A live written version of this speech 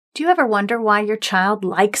Do you ever wonder why your child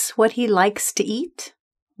likes what he likes to eat?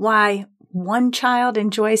 Why one child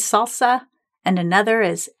enjoys salsa and another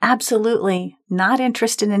is absolutely not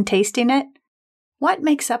interested in tasting it? What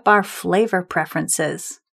makes up our flavor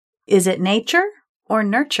preferences? Is it nature or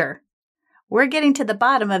nurture? We're getting to the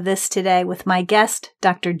bottom of this today with my guest,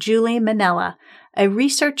 Dr. Julie Mennella, a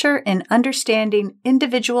researcher in understanding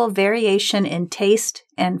individual variation in taste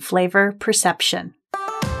and flavor perception.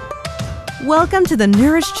 Welcome to the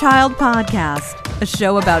Nourished Child Podcast, a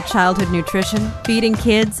show about childhood nutrition, feeding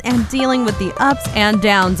kids, and dealing with the ups and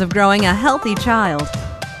downs of growing a healthy child.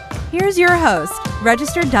 Here's your host,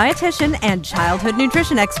 registered dietitian and childhood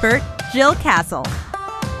nutrition expert, Jill Castle.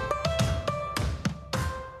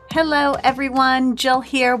 Hello, everyone. Jill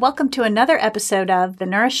here. Welcome to another episode of The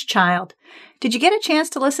Nourished Child. Did you get a chance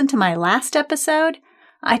to listen to my last episode?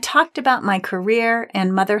 I talked about my career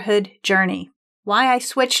and motherhood journey, why I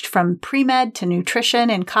switched from pre-med to nutrition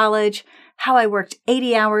in college, how I worked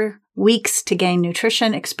 80-hour weeks to gain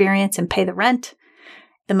nutrition experience and pay the rent,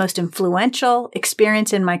 the most influential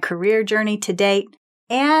experience in my career journey to date,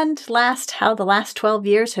 and last, how the last 12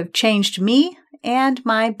 years have changed me and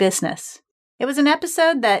my business. It was an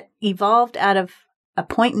episode that evolved out of a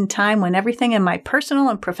point in time when everything in my personal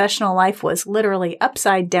and professional life was literally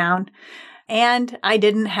upside down, and I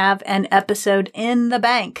didn't have an episode in the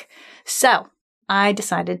bank. So I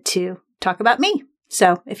decided to talk about me.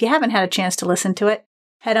 So if you haven't had a chance to listen to it,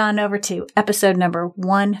 head on over to episode number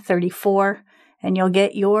 134 and you'll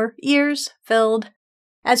get your ears filled.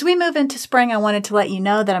 As we move into spring, I wanted to let you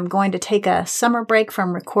know that I'm going to take a summer break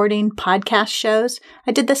from recording podcast shows.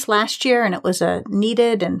 I did this last year and it was a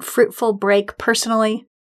needed and fruitful break personally.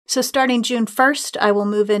 So starting June 1st, I will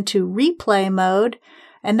move into replay mode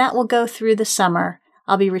and that will go through the summer.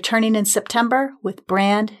 I'll be returning in September with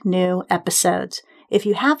brand new episodes. If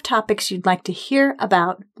you have topics you'd like to hear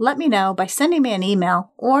about, let me know by sending me an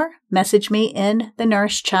email or message me in the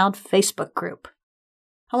Nourished Child Facebook group.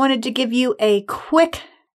 I wanted to give you a quick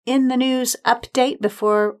in the news update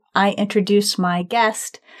before I introduce my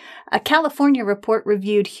guest. A California report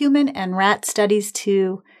reviewed human and rat studies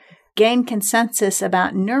to gain consensus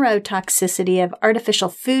about neurotoxicity of artificial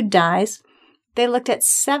food dyes. They looked at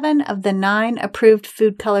 7 of the 9 approved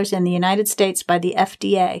food colors in the United States by the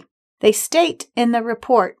FDA. They state in the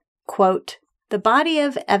report, quote, "The body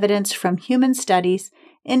of evidence from human studies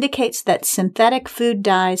indicates that synthetic food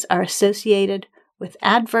dyes are associated with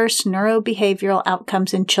adverse neurobehavioral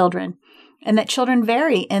outcomes in children, and that children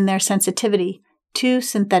vary in their sensitivity to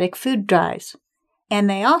synthetic food dyes." And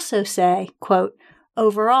they also say, quote,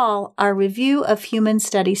 "Overall, our review of human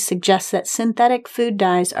studies suggests that synthetic food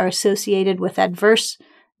dyes are associated with adverse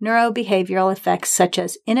neurobehavioral effects such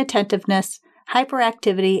as inattentiveness,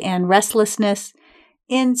 hyperactivity, and restlessness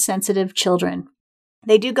in sensitive children."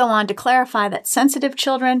 They do go on to clarify that sensitive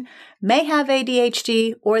children may have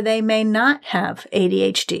ADHD or they may not have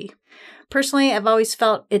ADHD. Personally, I've always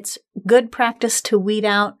felt it's good practice to weed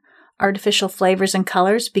out artificial flavors and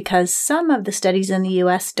colors because some of the studies in the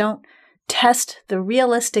U.S. don't test the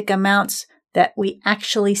realistic amounts that we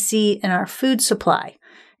actually see in our food supply.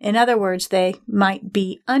 In other words, they might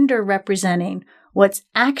be underrepresenting what's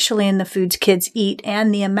actually in the foods kids eat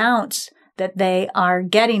and the amounts that they are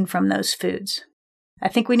getting from those foods. I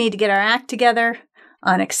think we need to get our act together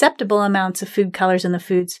on acceptable amounts of food colors in the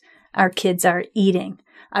foods our kids are eating.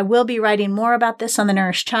 I will be writing more about this on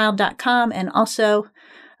thenourished.com and also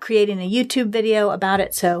creating a YouTube video about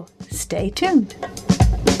it, so stay tuned.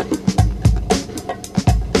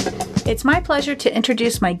 It's my pleasure to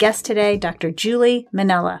introduce my guest today, Dr. Julie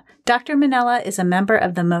Mennella. Dr. Mennella is a member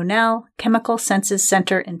of the Mennella Chemical Senses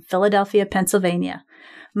Center in Philadelphia, Pennsylvania.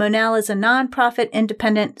 Mennella is a nonprofit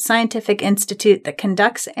independent scientific institute that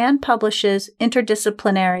conducts and publishes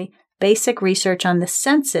interdisciplinary basic research on the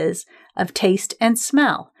senses of taste and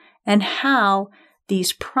smell and how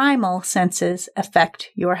these primal senses affect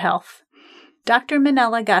your health. Dr.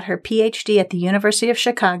 Mennella got her PhD at the University of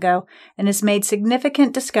Chicago and has made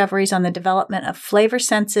significant discoveries on the development of flavor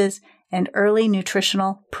senses and early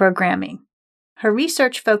nutritional programming. Her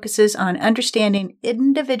research focuses on understanding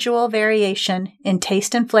individual variation in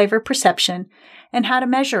taste and flavor perception and how to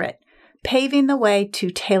measure it, paving the way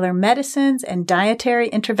to tailor medicines and dietary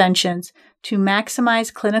interventions to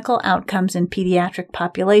maximize clinical outcomes in pediatric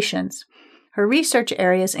populations. Her research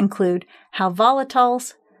areas include how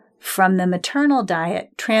volatiles from the maternal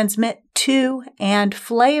diet transmit to and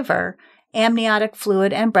flavor amniotic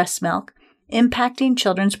fluid and breast milk, impacting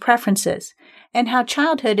children's preferences, and how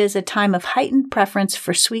childhood is a time of heightened preference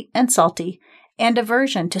for sweet and salty and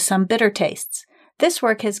aversion to some bitter tastes. This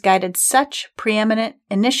work has guided such preeminent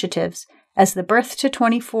initiatives as the Birth to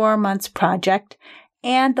 24 Months Project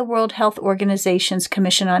and the World Health Organization's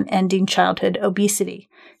Commission on Ending Childhood Obesity.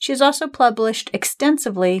 She has also published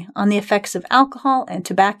extensively on the effects of alcohol and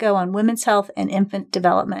tobacco on women's health and infant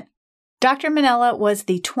development. Dr. Mennella was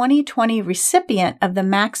the 2020 recipient of the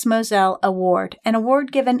Max Moselle Award, an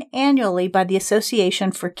award given annually by the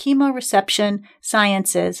Association for Chemoreception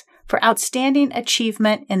Sciences for outstanding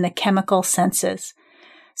achievement in the chemical senses.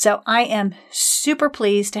 So I am super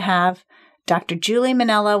pleased to have Dr. Julie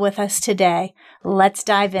Mennella with us today. Let's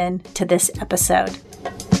dive into this episode.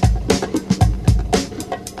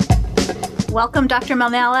 Welcome, Dr.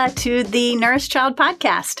 Mennella, to the Nourish Child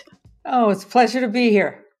podcast. Oh, it's a pleasure to be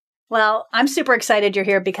here. Well, I'm super excited you're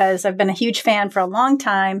here because I've been a huge fan for a long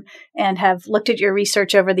time and have looked at your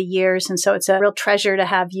research over the years. And so it's a real treasure to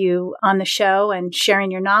have you on the show and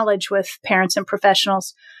sharing your knowledge with parents and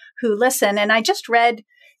professionals who listen. And I just read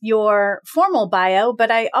your formal bio, but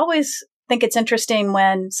I always think it's interesting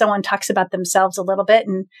when someone talks about themselves a little bit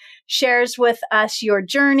and shares with us your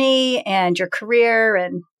journey and your career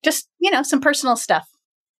and just, some personal stuff.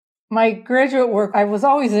 My graduate work, I was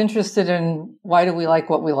always interested in why do we like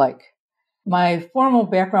what we like. My formal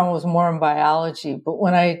background was more in biology, but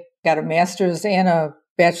when I got a master's and a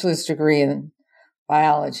bachelor's degree in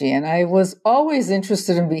biology, and I was always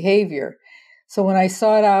interested in behavior. So when I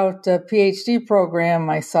sought out a PhD program,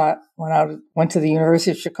 went to the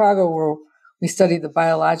University of Chicago where we studied the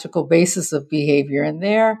biological basis of behavior. And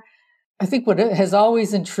there, I think what has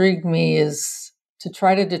always intrigued me is to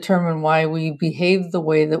try to determine why we behave the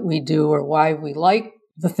way that we do or why we like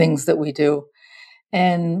the things that we do.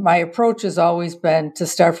 And my approach has always been to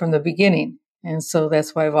start from the beginning. And so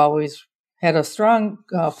that's why I've always had a strong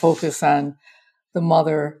focus on the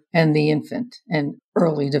mother and the infant and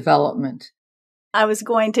early development. I was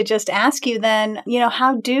going to just ask you then,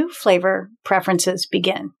 how do flavor preferences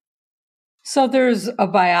begin? So there's a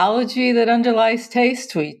biology that underlies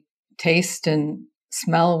taste. We taste and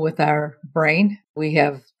smell with our brain. We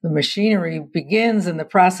have the machinery begins and the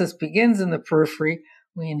process begins in the periphery.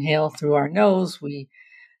 We inhale through our nose. We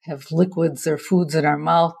have liquids or foods in our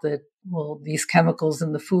mouth these chemicals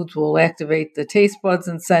in the foods will activate the taste buds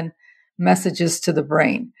and send messages to the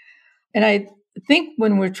brain. And I think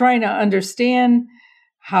when we're trying to understand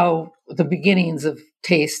how the beginnings of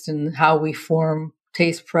taste and how we form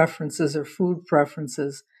taste preferences or food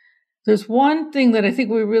preferences, there's one thing that I think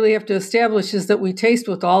we really have to establish is that we taste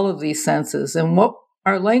with all of these senses. And what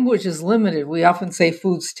our language is limited. We often say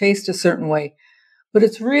foods taste a certain way, but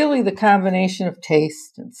it's really the combination of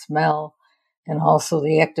taste and smell and also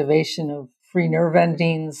the activation of free nerve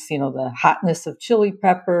endings, the hotness of chili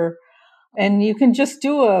pepper. And you can just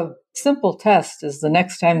do a simple test is the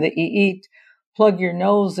next time that you eat, plug your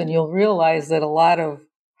nose and you'll realize that a lot of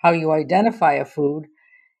how you identify a food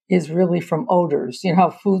is really from odors. How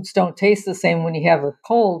foods don't taste the same when you have a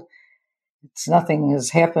cold. Nothing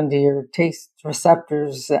has happened to your taste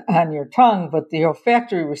receptors on your tongue, but the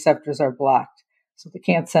olfactory receptors are blocked. So they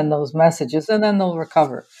can't send those messages and then they'll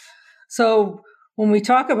recover. So when we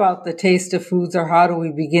talk about the taste of foods or how do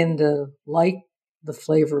we begin to like the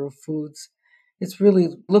flavor of foods, it's really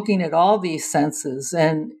looking at all these senses.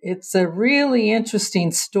 And it's a really interesting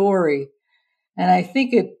story. And I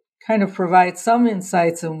think it kind of provides some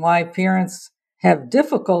insights on why parents have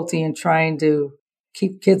difficulty in trying to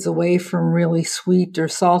keep kids away from really sweet or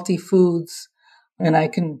salty foods. And I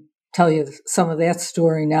can tell you some of that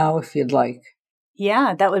story now if you'd like.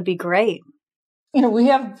 Yeah, that would be great. We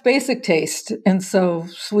have basic taste. And so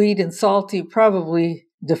sweet and salty probably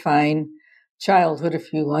define childhood,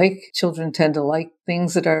 if you like. Children tend to like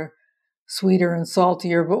things that are sweeter and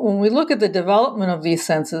saltier. But when we look at the development of these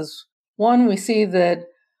senses, one, we see that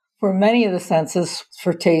for many of the senses,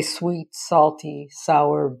 for taste, sweet, salty,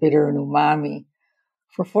 sour, bitter, and umami,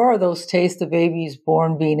 for 4 of those tastes, the baby is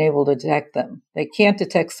born being able to detect them. They can't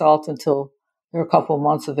detect salt until they're a couple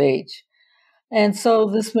months of age. And so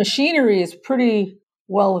this machinery is pretty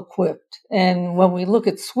well equipped. And when we look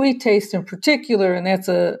at sweet taste in particular, and that's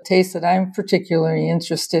a taste that I'm particularly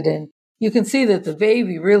interested in, you can see that the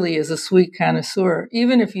baby really is a sweet connoisseur.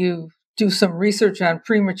 Even if you do some research on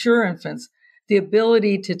premature infants, the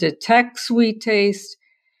ability to detect sweet taste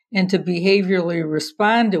and to behaviorally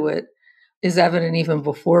respond to it is evident even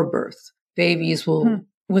before birth. Babies will,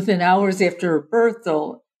 within hours after birth,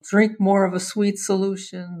 they'll drink more of a sweet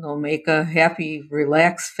solution. They'll make a happy,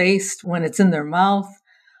 relaxed face when it's in their mouth.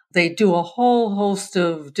 They do a whole host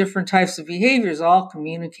of different types of behaviors, all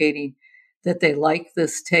communicating that they like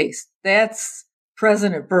this taste. That's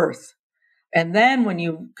present at birth. And then when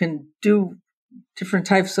you can do different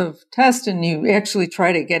types of tests and you actually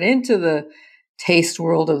try to get into the taste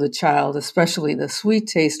world of the child, especially the sweet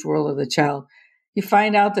taste world of the child, you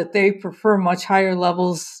find out that they prefer much higher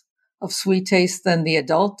levels of sweet taste than the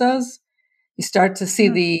adult does. You start to see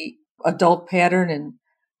the adult pattern in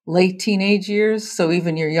late teenage years. So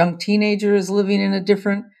even your young teenager is living in a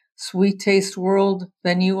different sweet taste world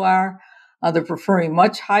than you are. They're preferring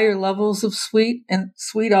much higher levels of sweet, and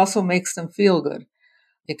sweet also makes them feel good.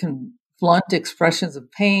 It can blunt expressions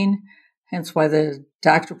of pain, hence why the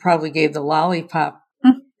doctor probably gave the lollipop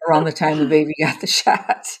around the time the baby got the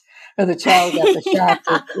shot, or the child got the shot.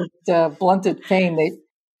 It blunted pain. They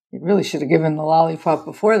really should have given the lollipop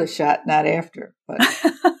before the shot, not after. But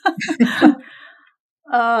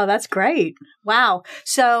Oh, that's great. Wow.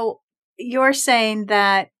 So you're saying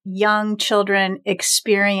that young children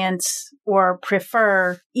experience or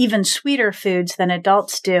prefer even sweeter foods than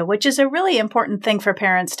adults do, which is a really important thing for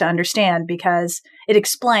parents to understand because it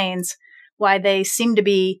explains why they seem to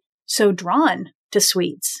be so drawn to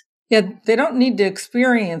sweets. yeah, they don't need to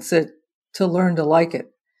experience it to learn to like it.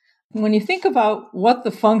 When you think about what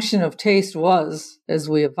the function of taste was as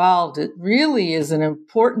we evolved, it really is an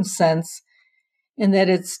important sense in that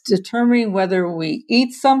it's determining whether we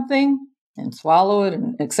eat something and swallow it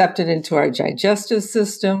and accept it into our digestive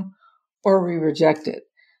system or we reject it.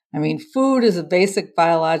 I mean, food is a basic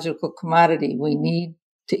biological commodity we need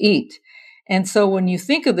to eat. And so when you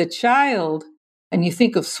think of the child and you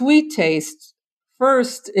think of sweet taste,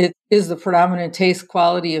 first, it is the predominant taste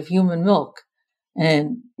quality of human milk.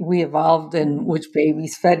 And we evolved in which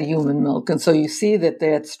babies fed human milk. And so you see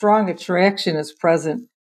that strong attraction is present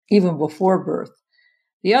even before birth.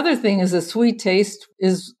 The other thing is that sweet taste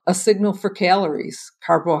is a signal for calories.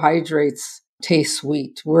 Carbohydrates taste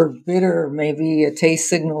sweet, where bitter may be a taste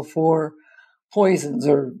signal for poisons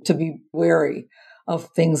or to be wary of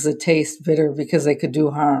things that taste bitter because they could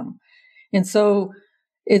do harm. And so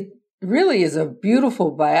it really is a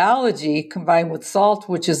beautiful biology combined with salt,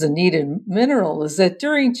 which is a needed mineral, is that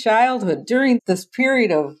during childhood, during this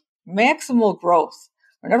period of maximal growth,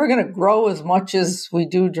 we're never going to grow as much as we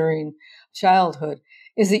do during childhood,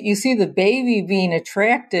 is that you see the baby being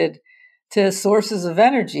attracted to sources of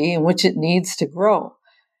energy in which it needs to grow.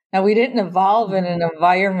 Now, we didn't evolve in an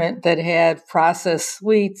environment that had processed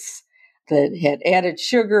sweets, that had added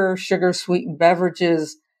sugar, sugar-sweetened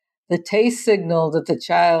beverages. The taste signal that the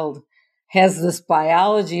child has this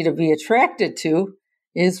biology to be attracted to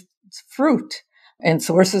is fruit and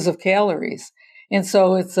sources of calories. And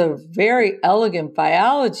so it's a very elegant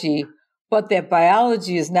biology, but that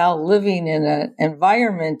biology is now living in an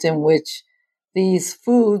environment in which these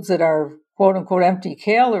foods that are quote unquote empty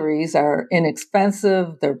calories are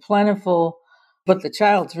inexpensive, they're plentiful, but the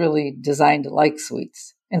child's really designed to like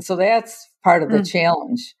sweets. And so that's part of the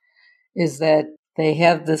challenge, is that they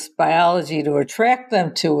have this biology to attract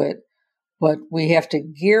them to it, but we have to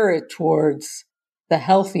gear it towards the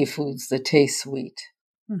healthy foods that taste sweet.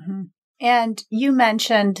 Mm-hmm. And you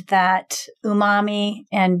mentioned that umami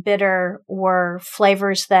and bitter were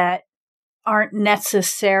flavors that aren't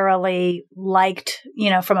necessarily liked,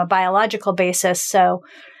 from a biological basis. So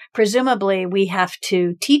presumably we have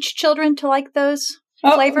to teach children to like those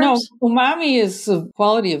flavors? No, umami is the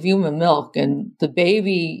quality of human milk, and the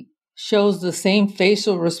baby shows the same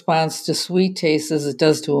facial response to sweet taste as it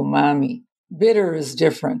does to umami. Bitter is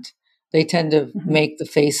different. They tend to make the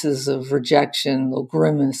faces of rejection, they'll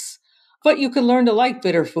grimace. But you can learn to like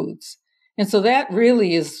bitter foods. And so that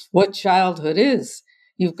really is what childhood is.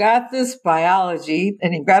 You've got this biology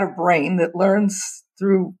and you've got a brain that learns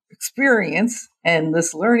through experience. And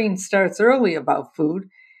this learning starts early about food,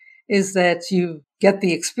 is that you get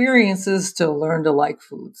the experiences to learn to like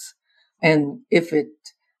foods. And if it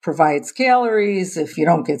provides calories, if you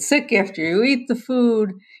don't get sick after you eat the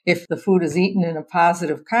food, if the food is eaten in a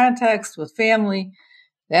positive context with family,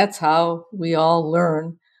 that's how we all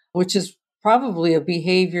learn, which is probably a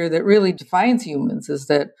behavior that really defines humans, is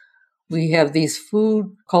that we have these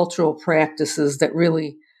food cultural practices that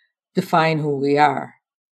really define who we are.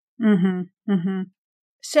 Mm-hmm. Mm-hmm.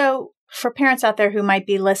 So for parents out there who might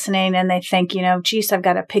be listening and they think, geez, I've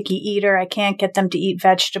got a picky eater. I can't get them to eat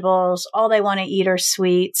vegetables. All they want to eat are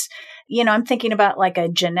sweets. I'm thinking about like a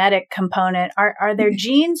genetic component. Are there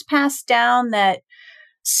genes passed down that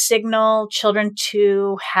signal children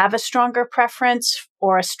to have a stronger preference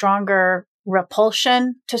or a stronger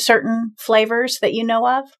repulsion to certain flavors that you know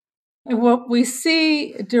of? What we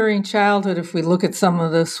see during childhood, if we look at some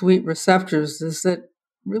of the sweet receptors, is that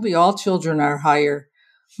really all children are higher,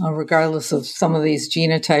 regardless of some of these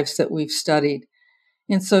genotypes that we've studied.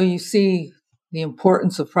 And so you see the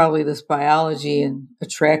importance of probably this biology in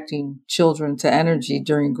attracting children to energy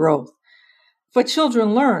during growth. But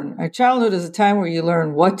children learn. Our childhood is a time where you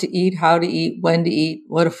learn what to eat, how to eat, when to eat,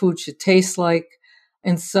 what a food should taste like.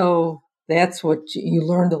 And so that's what you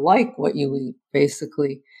learn to like what you eat,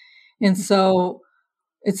 basically. And so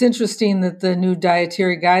it's interesting that the new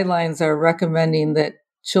dietary guidelines are recommending that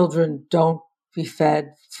children don't be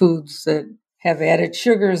fed foods that have added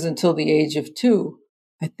sugars until the age of 2.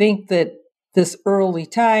 I think that this early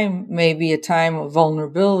time may be a time of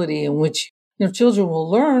vulnerability in which children will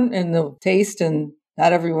learn and they'll taste, and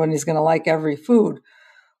not everyone is going to like every food,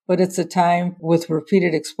 but it's a time with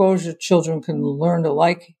repeated exposure, children can learn to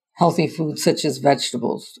like healthy foods such as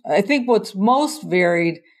vegetables. I think what's most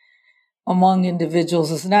varied among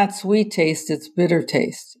individuals is not sweet taste, it's bitter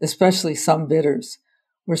taste, especially some bitters,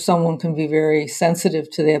 where someone can be very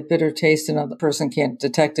sensitive to that bitter taste and another person can't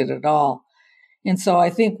detect it at all. And so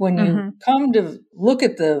I think when you come to look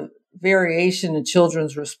at the variation in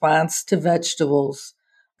children's response to vegetables,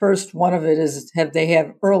 first, one of it is have they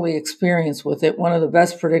have early experience with it. One of the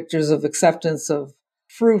best predictors of acceptance of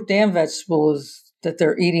fruit and vegetable is that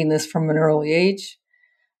they're eating this from an early age.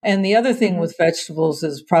 And the other thing with vegetables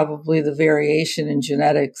is probably the variation in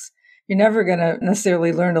genetics. You're never going to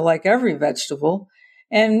necessarily learn to like every vegetable.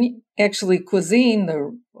 And actually cuisine,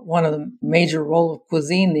 one of the major role of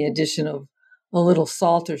cuisine, the addition of a little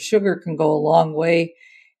salt or sugar can go a long way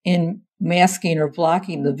in masking or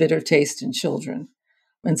blocking the bitter taste in children.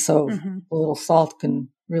 And so a little salt can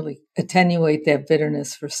really attenuate that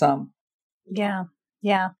bitterness for some. Yeah.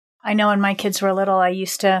 Yeah. I know when my kids were little, I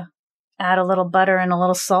used to add a little butter and a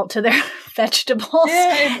little salt to their vegetables.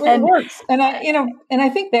 Yeah, it works. And I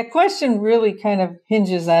think that question really kind of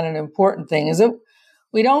hinges on an important thing, is that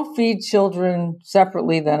we don't feed children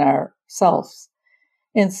separately than ourselves.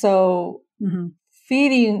 And so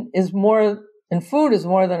feeding is more, and food is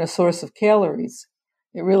more than a source of calories.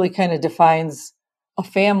 It really kind of defines a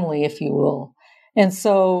family, if you will. And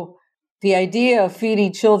so the idea of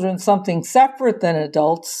feeding children something separate than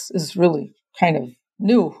adults is really kind of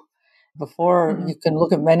new. Before, you can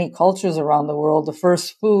look at many cultures around the world, the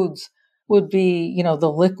first foods would be,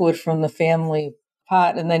 the liquid from the family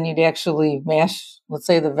pot, and then you'd actually mash, let's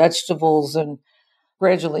say, the vegetables and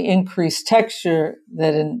gradually increase texture.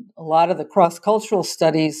 That in a lot of the cross-cultural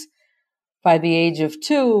studies, by the age of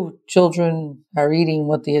 2, children are eating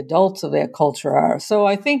what the adults of that culture are. So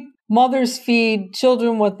I think mothers feed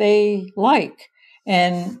children what they like.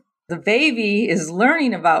 And the baby is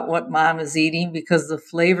learning about what mom is eating because the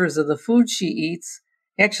flavors of the food she eats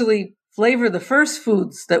actually flavor the first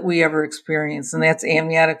foods that we ever experience. And that's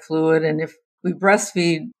amniotic fluid. And if we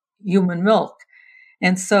breastfeed, human milk.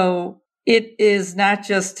 And so it is not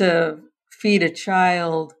just to feed a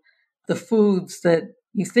child the foods that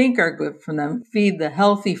you think are good for them. Feed the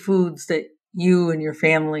healthy foods that you and your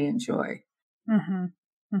family enjoy.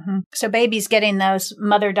 So baby's getting those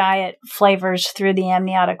mother diet flavors through the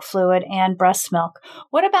amniotic fluid and breast milk.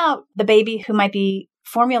 What about the baby who might be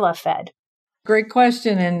formula fed? Great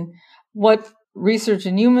question. And what research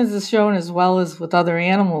in humans has shown, as well as with other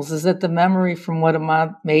animals, is that the memory from what a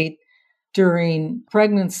mom made during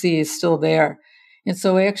pregnancy is still there. And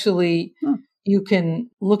so actually you can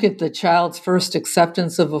look at the child's first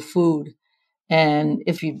acceptance of a food. And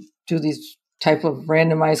if you do these type of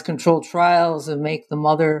randomized controlled trials and make the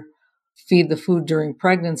mother feed the food during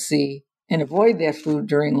pregnancy and avoid that food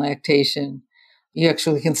during lactation, you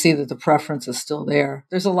actually can see that the preference is still there.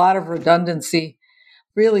 There's a lot of redundancy.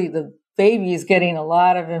 Really, the baby is getting a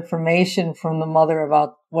lot of information from the mother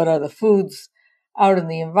about what are the foods out in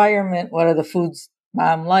the environment, what are the foods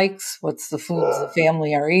mom likes, what's the foods the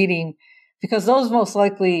family are eating, because those most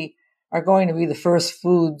likely are going to be the first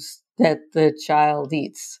foods that the child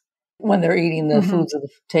eats when they're eating the foods at the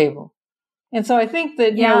table. And so I think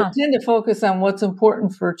that, we tend to focus on what's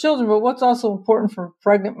important for children, but what's also important for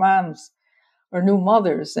pregnant moms or new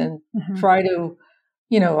mothers, and try to,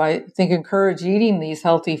 I think encourage eating these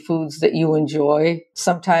healthy foods that you enjoy.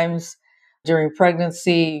 Sometimes during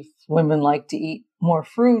pregnancy, women like to eat more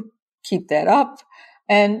fruit, keep that up,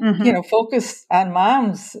 and, focus on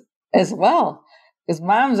moms as well, because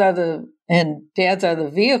moms and dads are the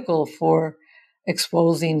vehicle for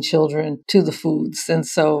exposing children to the foods. And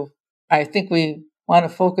so I think we want to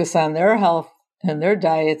focus on their health and their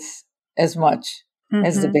diets as much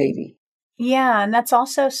as the baby. Yeah, and that's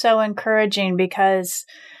also so encouraging, because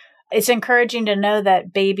it's encouraging to know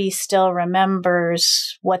that baby still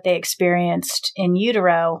remembers what they experienced in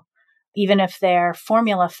utero, even if they're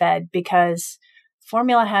formula fed, because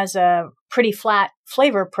formula has a pretty flat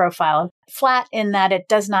flavor profile, flat in that it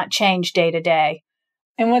does not change day to day.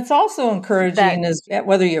 And what's also encouraging is that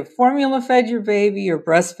whether you formula fed your baby or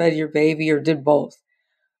breastfed your baby or did both,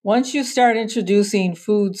 Once you start introducing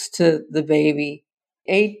foods to the baby,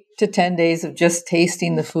 8 to 10 days of just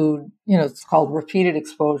tasting the food, it's called repeated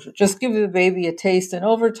exposure. Just give the baby a taste, and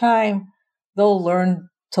over time, they'll learn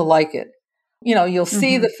to like it. You'll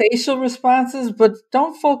see the facial responses, but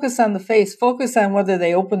don't focus on the face. Focus on whether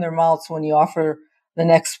they open their mouths when you offer the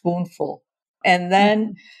next spoonful. And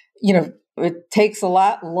then, it takes a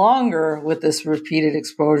lot longer with this repeated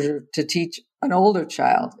exposure to teach an older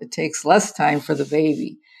child. It takes less time for the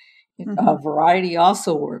baby. Variety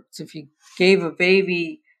also works. If you gave a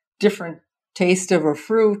baby different taste of a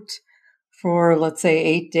fruit for, let's say,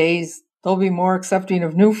 8 days, they'll be more accepting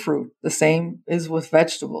of new fruit. The same is with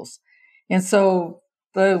vegetables. And so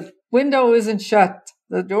the window isn't shut.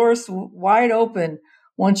 The door's wide open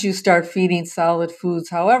once you start feeding solid foods,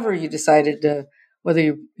 however you decided to,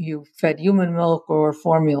 whether you fed human milk or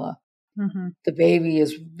formula. The baby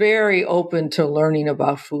is very open to learning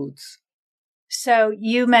about foods. So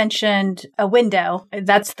you mentioned a window.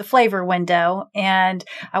 That's the flavor window. And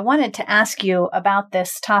I wanted to ask you about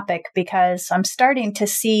this topic because I'm starting to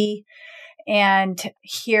see and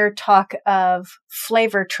hear talk of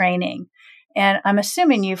flavor training. And I'm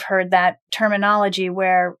assuming you've heard that terminology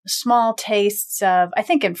where small tastes of, I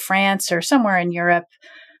think in France or somewhere in Europe,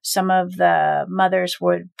 some of the mothers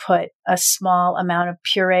would put a small amount of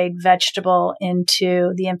pureed vegetable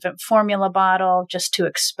into the infant formula bottle just to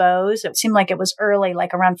expose. It seemed like it was early,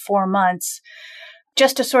 like around 4 months,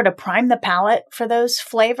 just to sort of prime the palate for those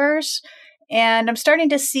flavors. And I'm starting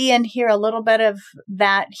to see and hear a little bit of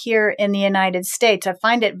that here in the United States. I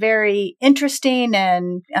find it very interesting,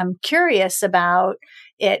 and I'm curious about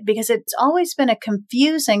it because it's always been a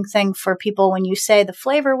confusing thing for people when you say the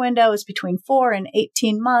flavor window is between 4 and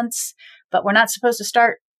 18 months, but we're not supposed to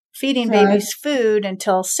start feeding babies food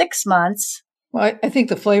until 6 months. Well, I think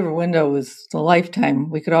the flavor window is the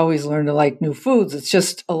lifetime. We could always learn to like new foods. It's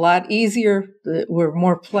just a lot easier. We're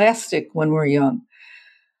more plastic when we're young.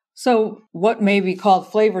 So what may be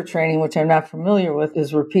called flavor training, which I'm not familiar with,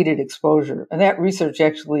 is repeated exposure. And that research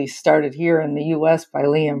actually started here in the U.S. by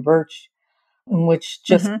Liam Birch, in which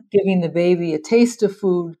just giving the baby a taste of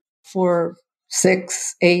food for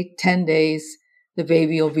 6, 8, 10 days, the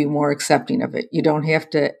baby will be more accepting of it. You don't have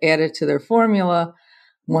to add it to their formula.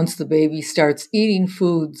 Once the baby starts eating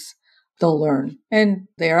foods, they'll learn. And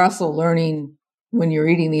they are also learning when you're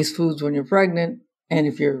eating these foods when you're pregnant, and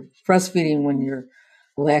if you're breastfeeding when you're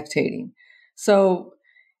lactating. So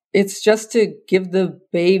it's just to give the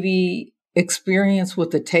baby experience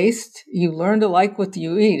with the taste. You learn to like what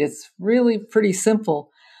you eat. It's really pretty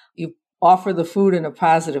simple. You offer the food in a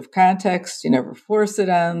positive context. You never force it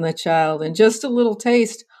on the child. And just a little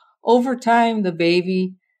taste. Over time, the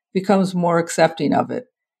baby becomes more accepting of it,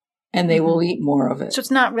 and they will eat more of it. So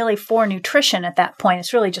it's not really for nutrition at that point.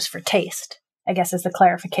 It's really just for taste, I guess, is the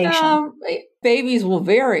clarification. Babies will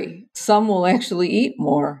vary. Some will actually eat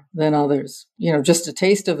more than others. Just a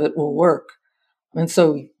taste of it will work. And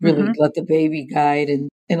so really let the baby guide. And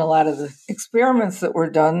in a lot of the experiments that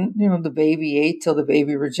were done, the baby ate till the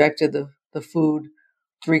baby rejected the food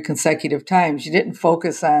 3 consecutive times. You didn't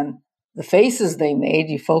focus on the faces they made.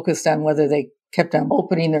 You focused on whether they kept on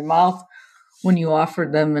opening their mouth when you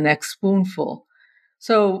offered them the next spoonful.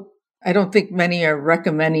 So I don't think many are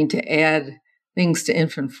recommending to add things to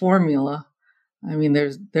infant formula. I mean,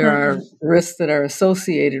 there are risks that are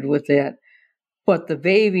associated with that. But the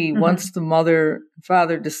baby, once the mother and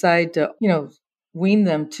father decide to, wean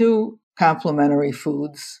them to complementary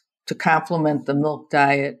foods to complement the milk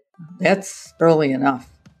diet, that's early enough.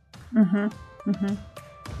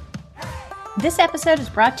 This episode is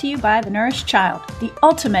brought to you by The Nourished Child, the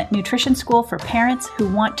ultimate nutrition school for parents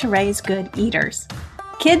who want to raise good eaters.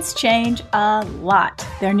 Kids change a lot.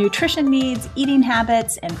 Their nutrition needs, eating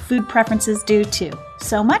habits, and food preferences do too.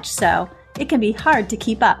 So much so, it can be hard to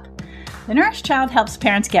keep up. The Nourished Child helps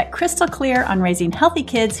parents get crystal clear on raising healthy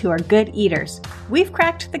kids who are good eaters. We've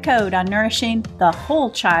cracked the code on nourishing the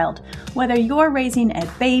whole child, whether you're raising a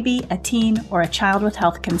baby, a teen, or a child with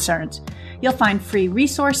health concerns. You'll find free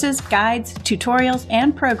resources, guides, tutorials,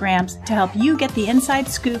 and programs to help you get the inside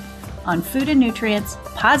scoop on food and nutrients,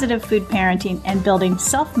 positive food parenting, and building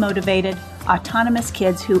self-motivated, autonomous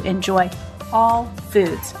kids who enjoy all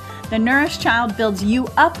foods. The Nourished Child builds you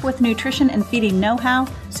up with nutrition and feeding know-how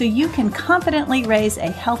so you can confidently raise a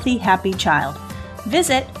healthy, happy child.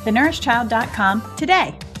 Visit thenourishedchild.com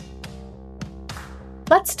today.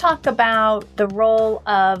 Let's talk about the role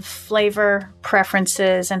of flavor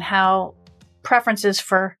preferences and how preferences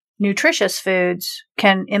for nutritious foods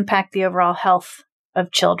can impact the overall health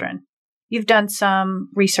of children. You've done some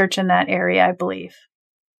research in that area, I believe.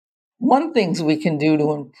 one things we can do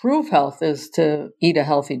to improve health is to eat a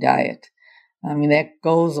healthy diet. I mean, that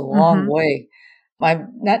goes a long Mm-hmm. way.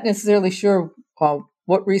 I'm not necessarily sure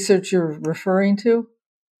what research you're referring to.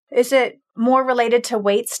 Is it more related to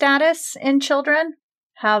weight status in children?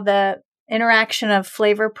 How the interaction of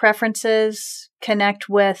flavor preferences connect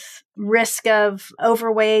with risk of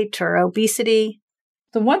overweight or obesity?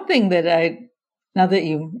 The one thing that now that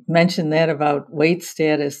you mentioned that about weight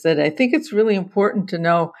status, that I think it's really important to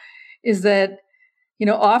know is that,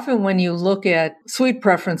 often when you look at sweet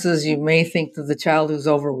preferences, you may think that the child who's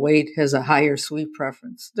overweight has a higher sweet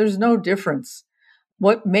preference. There's no difference.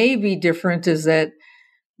 What may be different is that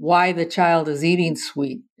why the child is eating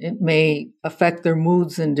sweet. It may affect their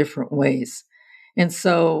moods in different ways. And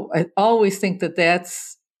so I always think that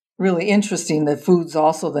that's really interesting that foods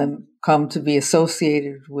also then come to be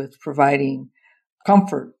associated with providing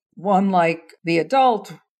comfort. One, like the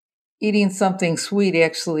adult, eating something sweet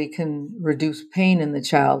actually can reduce pain in the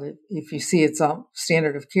child. If you see it's a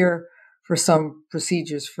standard of care for some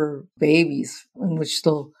procedures for babies in which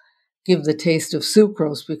they'll give the taste of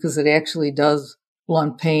sucrose because it actually does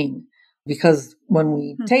blunt pain. Because when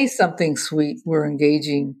we taste something sweet, we're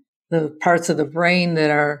engaging the parts of the brain that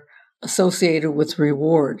are associated with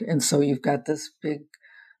reward. And so you've got this big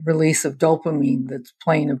release of dopamine that's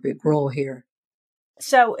playing a big role here.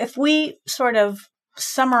 So if we sort of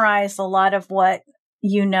summarize a lot of what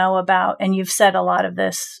you know about, and you've said a lot of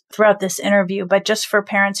this throughout this interview, but just for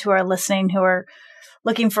parents who are listening, who are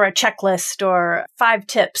looking for a checklist or 5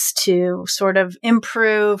 tips to sort of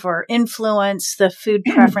improve or influence the food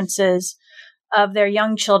preferences of their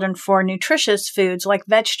young children for nutritious foods like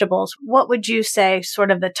vegetables, what would you say sort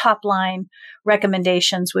of the top line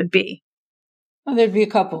recommendations would be? Well, there'd be a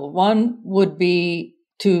couple. One would be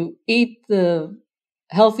to eat the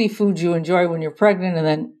healthy foods you enjoy when you're pregnant and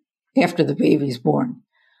then after the baby's born.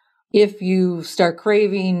 If you start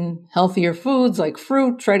craving healthier foods like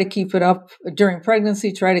fruit, try to keep it up during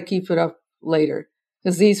pregnancy, try to keep it up later.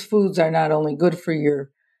 Because these foods are not only good for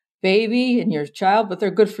your baby and your child, but they're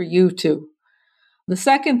good for you too. The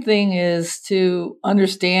second thing is to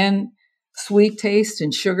understand sweet taste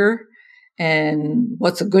and sugar and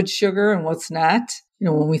what's a good sugar and what's not.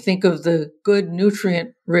 When we think of the good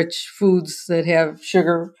nutrient-rich foods that have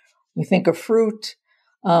sugar, we think of fruit,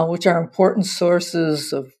 which are important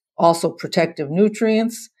sources of also protective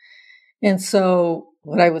nutrients. And so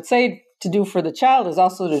what I would say to do for the child is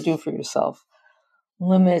also to do for yourself.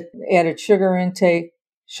 Limit added sugar intake,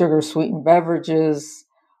 sugar-sweetened beverages,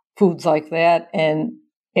 foods like that. And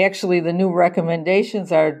actually, the new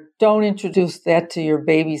recommendations are don't introduce that to your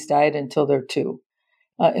baby's diet until they're 2.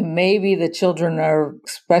 And maybe the children are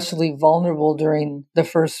especially vulnerable during the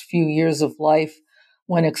first few years of life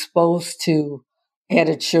when exposed to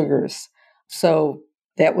added sugars. So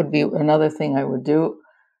that would be another thing I would do.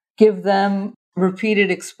 Give them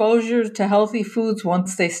repeated exposure to healthy foods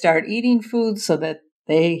once they start eating foods so that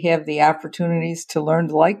they have the opportunities to learn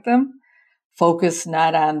to like them. Focus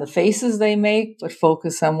not on the faces they make, but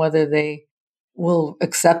focus on whether they will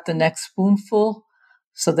accept the next spoonful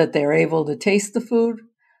so that they're able to taste the food.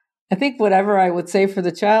 I think whatever I would say for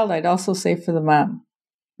the child, I'd also say for the mom.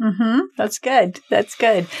 Mm-hmm. That's good. That's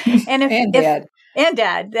good. And and dad. And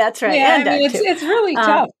dad. That's right. Yeah, and dad it's too. it's really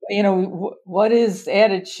tough. What is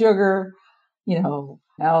added sugar?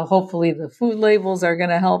 Now hopefully the food labels are going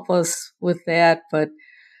to help us with that, but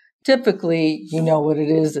typically, you know what it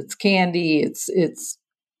is. It's candy. It's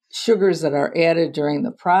sugars that are added during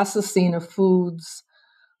the processing of foods,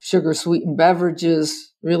 sugar-sweetened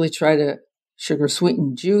beverages,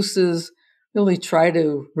 sugar-sweetened juices, really try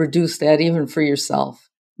to reduce that even for yourself.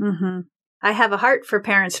 Mm-hmm. I have a heart for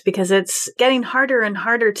parents because it's getting harder and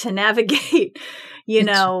harder to navigate,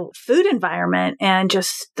 food environment and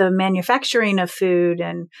just the manufacturing of food.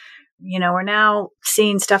 And, we're now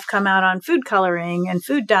seeing stuff come out on food coloring and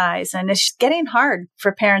food dyes. And it's getting hard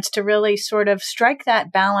for parents to really sort of strike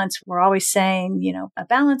that balance. We're always saying, a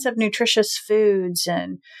balance of nutritious foods.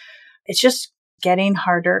 And it's just getting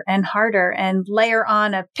harder and harder, and layer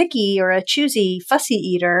on a picky or a choosy fussy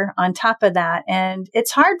eater on top of that. And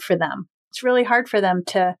it's hard for them. It's really hard for them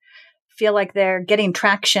to feel like they're getting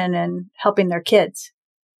traction and helping their kids.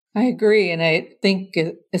 I agree. And I think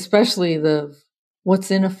especially what's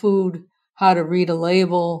in a food, how to read a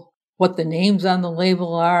label, what the names on the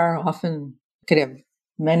label are. Often could have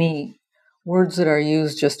many words that are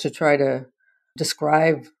used just to try to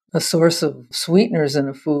describe a source of sweeteners in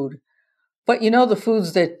a food. But the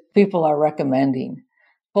foods that people are recommending,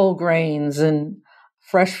 whole grains and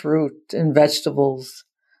fresh fruit and vegetables.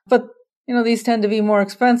 But, these tend to be more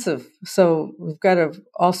expensive. So we've got to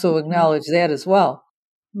also acknowledge that as well.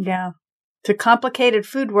 Yeah. It's a complicated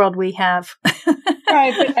food world we have.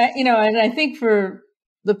 Right. But, and I think for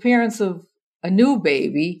the parents of a new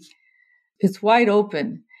baby, it's wide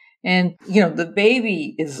open. And, the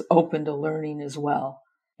baby is open to learning as well.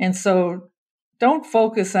 And so don't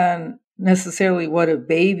focus on necessarily what a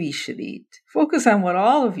baby should eat. Focus on what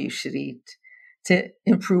all of you should eat to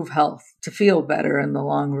improve health, to feel better in the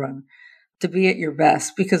long run, to be at your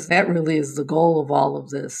best, because that really is the goal of all of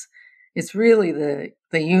this. It's really the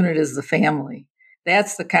unit is the family.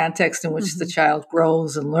 That's the context in which the child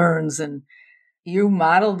grows and learns. And you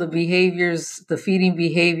model the behaviors, the feeding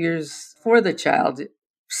behaviors for the child,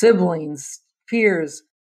 siblings, peers,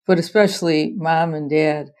 but especially mom and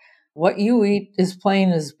dad. What you eat is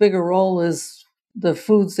playing as big a role as the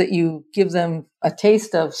foods that you give them a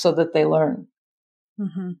taste of so that they learn.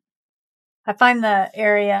 Mm-hmm. I find the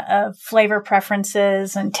area of flavor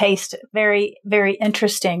preferences and taste very, very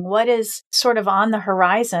interesting. What is sort of on the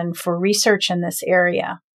horizon for research in this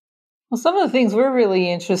area? Well, some of the things we're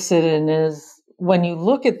really interested in is when you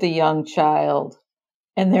look at the young child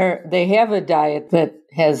and they have a diet that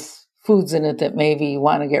has foods in it that maybe you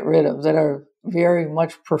want to get rid of, that are very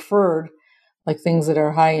much preferred, like things that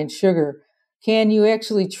are high in sugar. Can you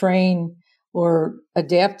actually train or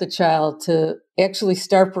adapt the child to actually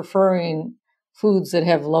start preferring foods that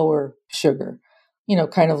have lower sugar?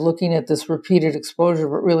 Kind of looking at this repeated exposure,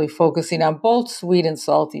 but really focusing on both sweet and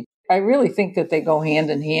salty. I really think that they go hand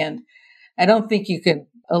in hand. I don't think you can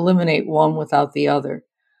eliminate one without the other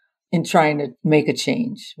in trying to make a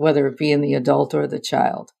change, whether it be in the adult or the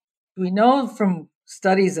child. We know from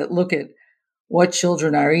studies that look at what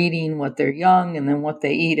children are eating, what they're young, and then what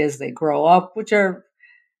they eat as they grow up,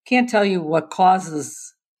 can't tell you what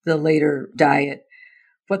causes the later diet,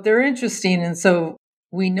 but they're interesting. And so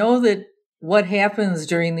we know that what happens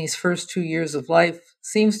during these first 2 years of life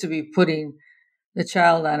seems to be putting the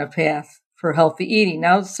child on a path for healthy eating.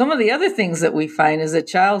 Now, some of the other things that we find is that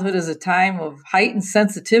childhood is a time of heightened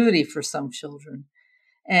sensitivity for some children.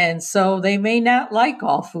 And so they may not like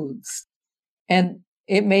all foods. And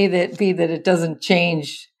it may be that it doesn't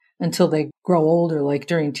change until they grow older, like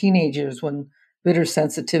during teenagers when bitter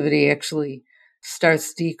sensitivity actually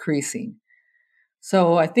starts decreasing.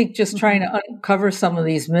 So I think just trying to uncover some of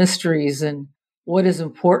these mysteries and what is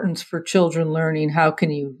important for children learning, how can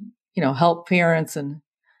you, help parents and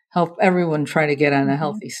help everyone try to get on a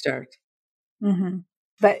healthy start. Mm-hmm.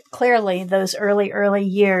 But clearly those early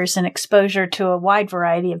years and exposure to a wide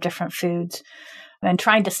variety of different foods and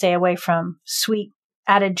trying to stay away from sweet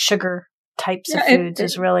added sugar types of foods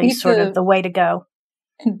is really sort of the way to go.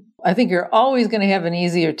 I think you're always going to have an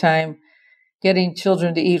easier time getting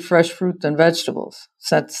children to eat fresh fruit than vegetables.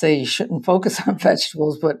 It's not to say you shouldn't focus on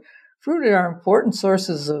vegetables, but fruit are important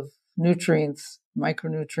sources of nutrients,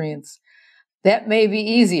 micronutrients. That may be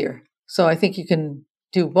easier. So I think you can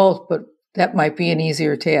do both, but that might be an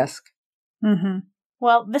easier task. Mm-hmm.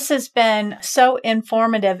 Well, this has been so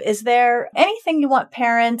informative. Is there anything you want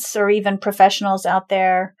parents or even professionals out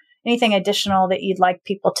there, anything additional that you'd like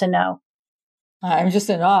people to know? I'm just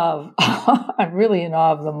in awe I'm really in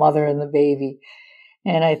awe of the mother and the baby.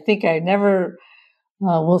 And I think I never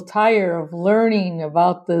will tire of learning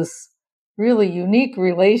about this really unique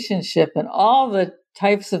relationship and all the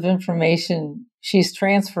types of information she's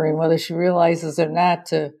transferring, whether she realizes or not,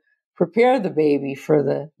 to prepare the baby for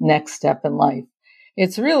the next step in life.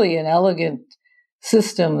 It's really an elegant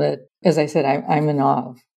system that, as I said, I'm in awe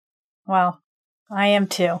of. Well, I am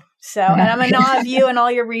too. So, and I'm in awe of you and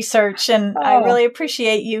all your research. And I really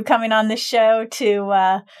appreciate you coming on this show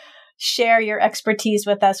to share your expertise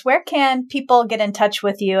with us. Where can people get in touch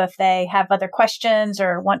with you if they have other questions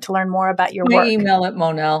or want to learn more about your work? My email at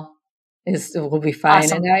Mennella will be fine.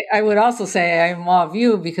 Awesome. And I would also say I'm in awe of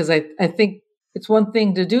you because I think it's one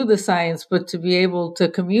thing to do the science, but to be able to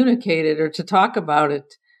communicate it or to talk about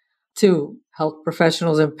it to health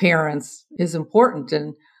professionals and parents is important.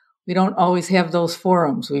 And we don't always have those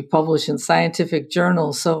forums. We publish in scientific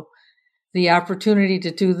journals. So the opportunity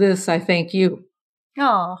to do this, I thank you.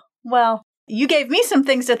 Oh, well, you gave me some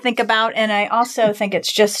things to think about. And I also think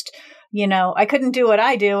it's just, I couldn't do what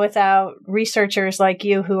I do without researchers like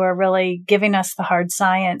you who are really giving us the hard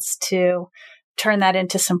science to turn that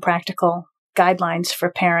into some practical guidelines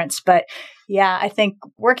for parents. But yeah, I think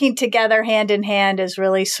working together hand in hand is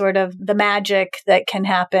really sort of the magic that can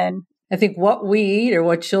happen. I think what we eat or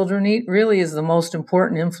what children eat really is the most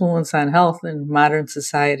important influence on health in modern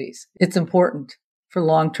societies. It's important for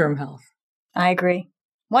long-term health. I agree.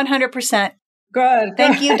 100%. Good.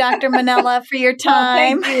 Thank you, Dr. Mennella, for your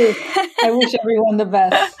time. Oh, thank you. I wish everyone the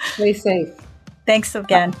best. Stay safe. Thanks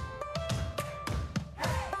again.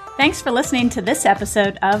 Thanks for listening to this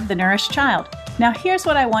episode of The Nourished Child. Now here's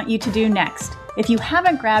what I want you to do next. If you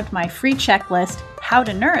haven't grabbed my free checklist, How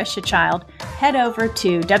to Nourish a Child, head over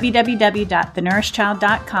to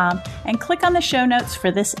www.thenourishedchild.com and click on the show notes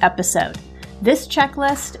for this episode. This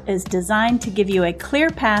checklist is designed to give you a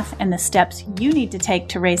clear path and the steps you need to take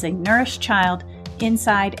to raise a nourished child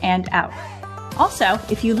inside and out. Also,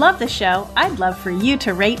 if you love the show, I'd love for you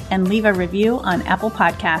to rate and leave a review on Apple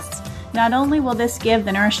Podcasts. Not only will this give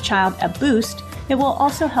the nourished child a boost, it will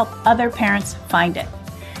also help other parents find it.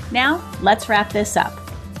 Now, let's wrap this up.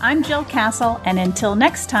 I'm Jill Castle, and until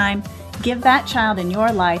next time, give that child in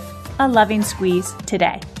your life a loving squeeze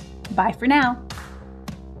today. Bye for now.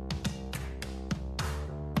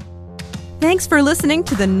 Thanks for listening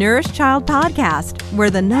to the Nourished Child Podcast, where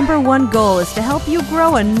the #1 goal is to help you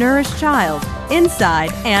grow a nourished child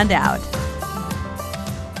inside and out.